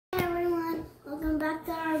back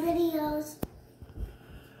to our videos.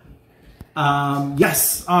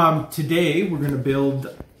 Yes, today we're going to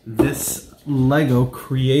build this Lego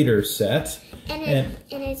creator set. And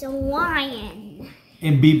it's a lion.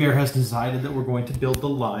 And B-Bear has decided that we're going to build the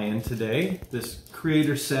lion today. This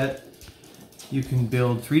creator set, you can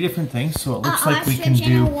build 3 different things, so it looks like we can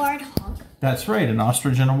do... Ostrich and a warthog. That's right, an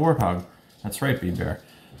ostrich and a warthog. That's right, B-Bear.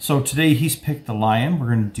 So today he's picked the lion. We're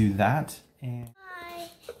going to do that. And Hi,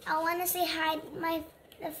 I want to say hi to my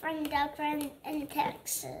friend Doug in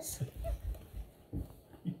Texas.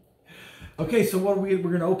 Okay, so what we're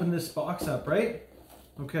going to open this box up, right?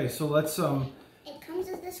 Okay, so let's It comes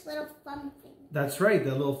with this little thumb thing. That's right,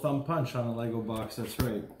 that little thumb punch on a Lego box. That's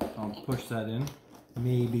right. I'll push that in.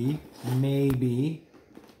 Maybe.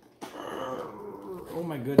 Oh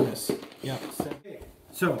my goodness. Yeah.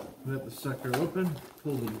 So let the sucker open.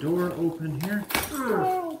 Pull the door open here.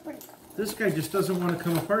 This guy just doesn't want to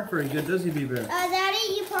come apart very good, does he, B-Bear?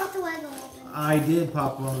 Daddy, you popped the Lego open. I did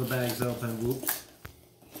pop one of the bags open. Whoops.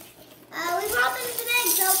 We popped the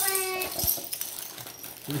bags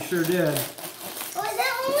open. We sure did. Was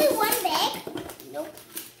there only one bag? Nope.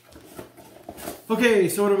 Okay,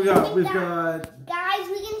 so what do we got? We've got... Guys,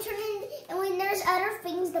 we can turn in, and when there's other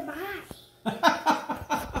things to buy.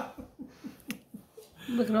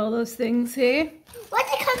 Look at all those things, hey? What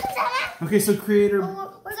the comes with that? Okay, so creator...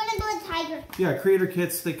 Oh, we're gonna go with tiger. Yeah, creator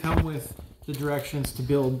kits, they come with the directions to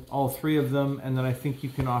build all 3 of them, and then I think you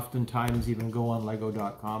can oftentimes even go on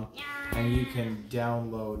lego.com and you can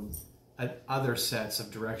download other sets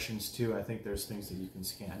of directions too. I think there's things that you can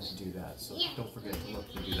scan to do that, so don't forget to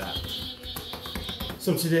look to do that.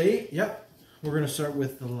 So today, we're going to start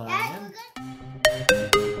with the lion.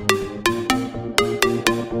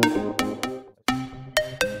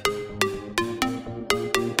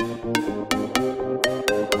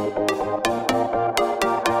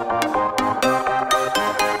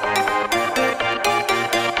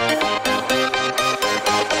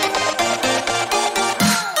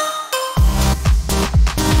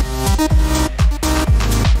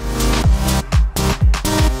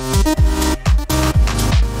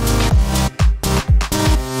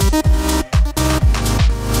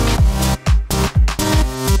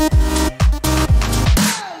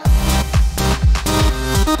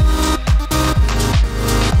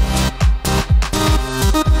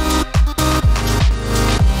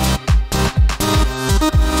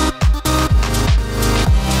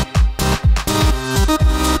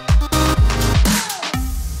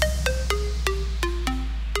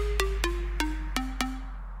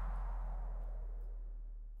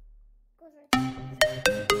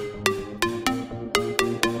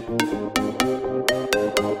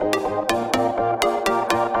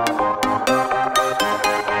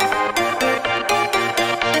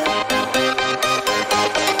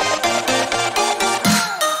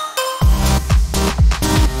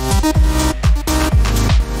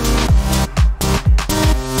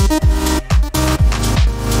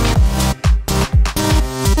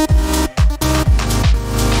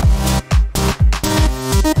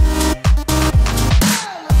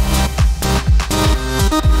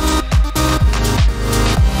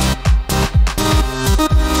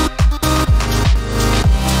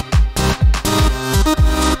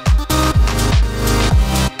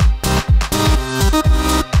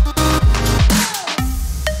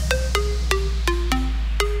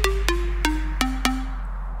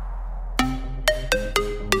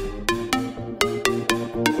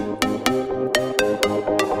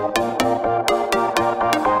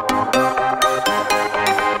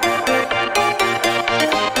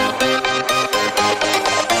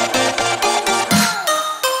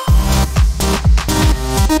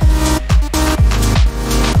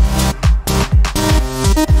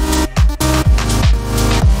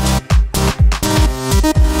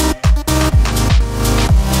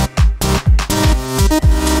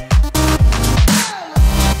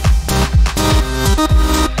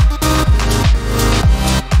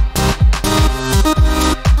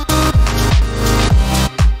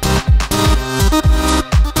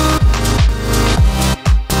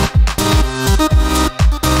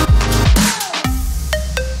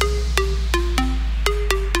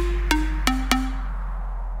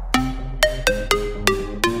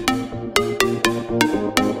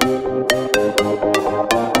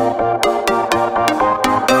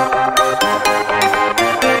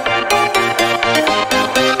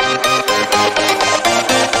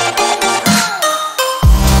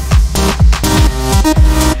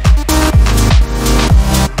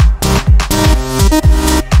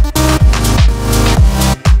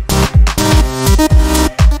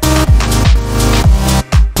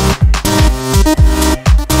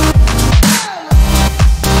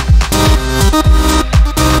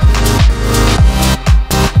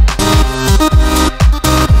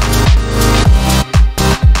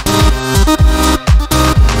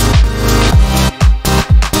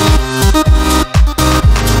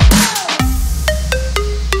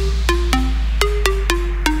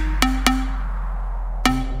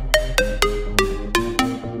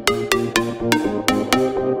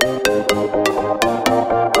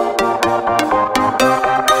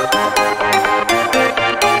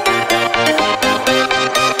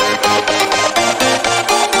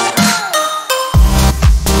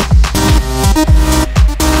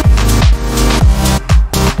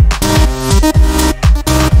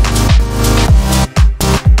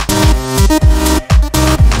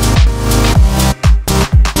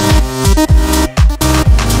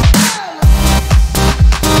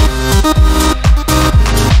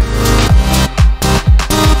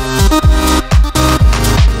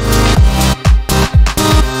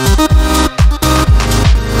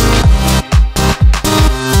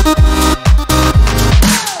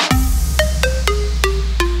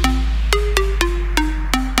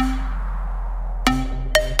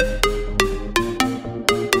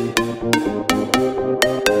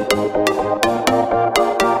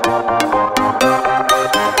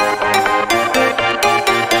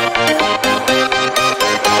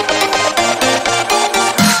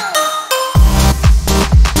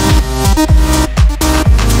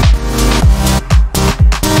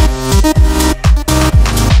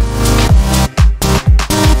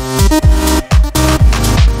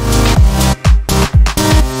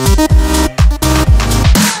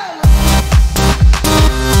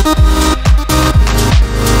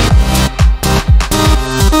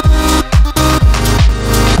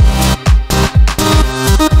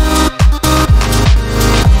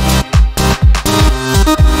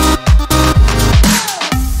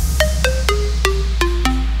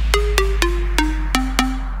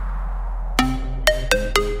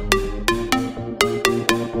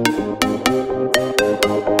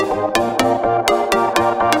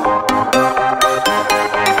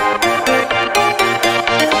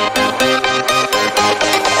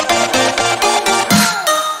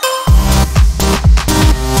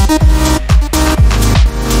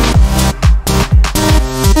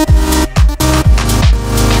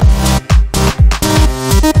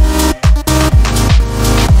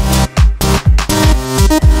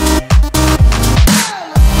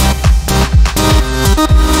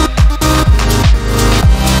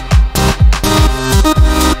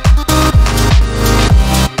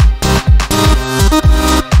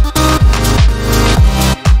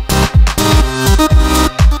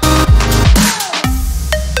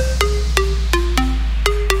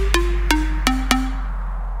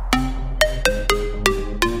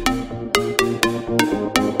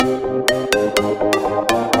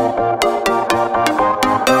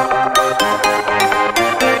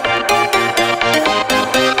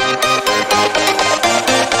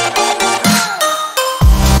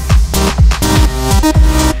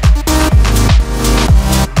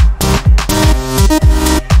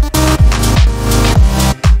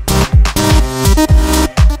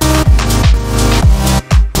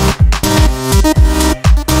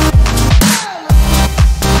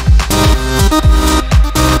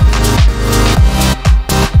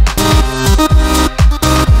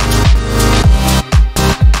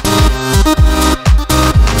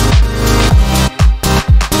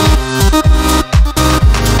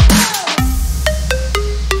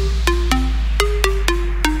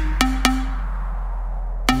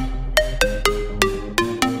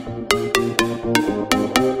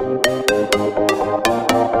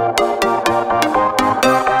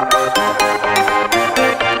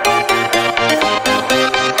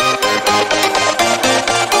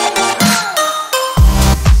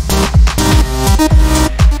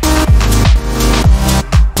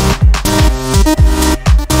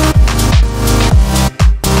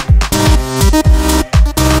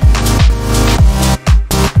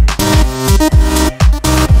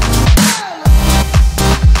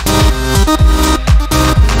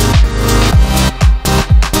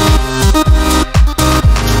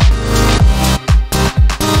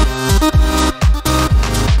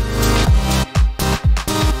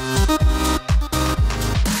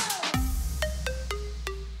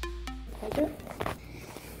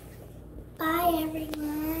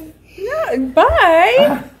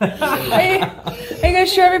 Are you gonna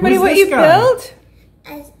show everybody Who's what this you guy? built?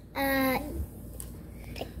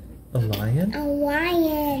 A lion? A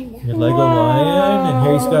lion. Your Lego lion, and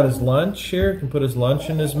here he's got his lunch here. Can put his lunch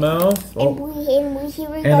in his mouth. Oh, We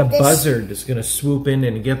and a got this. buzzard that's gonna swoop in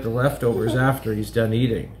and get the leftovers after he's done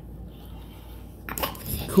eating.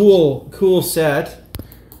 Cool set.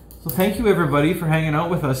 So thank you everybody for hanging out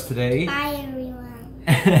with us today. Bye, everyone.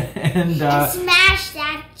 And Smash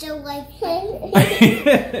that like button.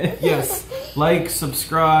 yes, like,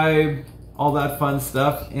 subscribe, all that fun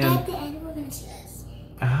stuff. And At the end, we're gonna see this.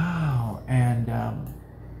 oh, and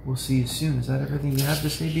we'll see you soon. Is that everything you have to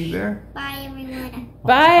say, Bee Bear? Bye, everyone.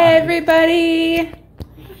 Bye, everybody.